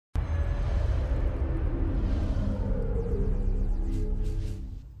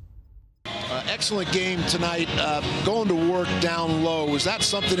excellent game tonight. Going to work down low, was that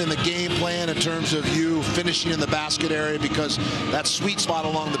something in the game plan in terms of you finishing in the basket area, because that sweet spot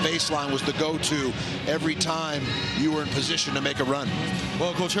along the baseline was the go-to every time you were in position to make a run?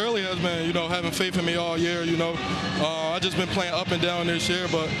 Well, Coach Hurley has been, having faith in me all year. I just been playing up and down this year,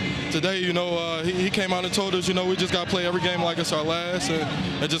 but today, he came out and told us, we just got to play every game like it's our last,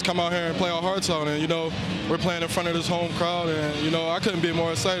 and just come out here and play our hearts out. And we're playing in front of this home crowd, and I couldn't be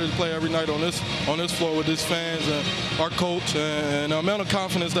more excited to play every night on this floor with these fans and our coach, and the amount of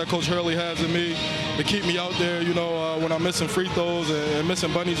confidence that Coach Hurley has in me to keep me out there. When I'm missing free throws and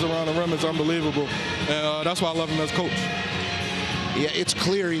missing bunnies around the rim is unbelievable, and that's why I love him as coach. Yeah, it's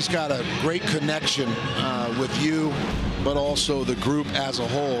clear he's got a great connection with you, but also the group as a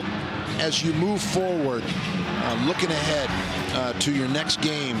whole. As you move forward, looking ahead to your next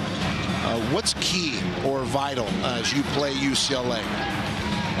game, what's key or vital as you play UCLA?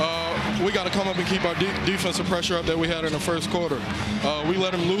 We got to come up and keep our defensive pressure up that we had in the first quarter. We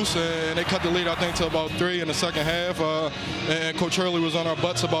let them loose, and they cut the lead, I think, to about 3 in the second half. And Coach Hurley was on our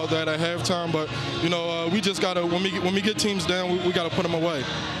butts about that at halftime. But, we just got to, when we get teams down, we got to put them away.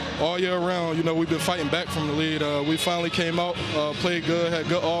 All year round, we've been fighting back from the lead. We finally came out, played good, had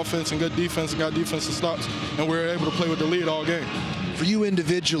good offense and good defense, and got defensive stops, and we were able to play with the lead all game. For you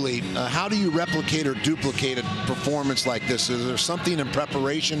individually, how do you replicate or duplicate a performance like this? Is there something in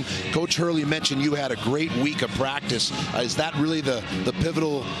preparation? Coach Hurley mentioned you had a great week of practice. Is that really the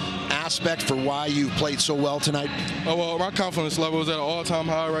pivotal aspect for why you played so well tonight? Oh, well, my confidence level is at an all-time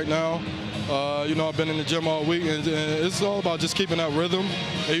high right now. I've been in the gym all week, and it's all about just keeping that rhythm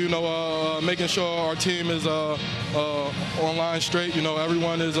and, making sure our team is online straight.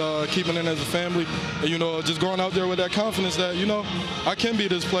 Everyone is keeping it as a family, and, just going out there with that confidence that, I can be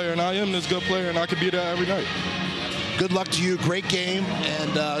this player, and I am this good player, and I can be there every night. Good luck to you. Great game,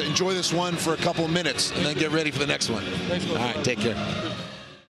 and enjoy this one for a couple of minutes, and then get ready for the next one. Thanks, Coach. All right, take care.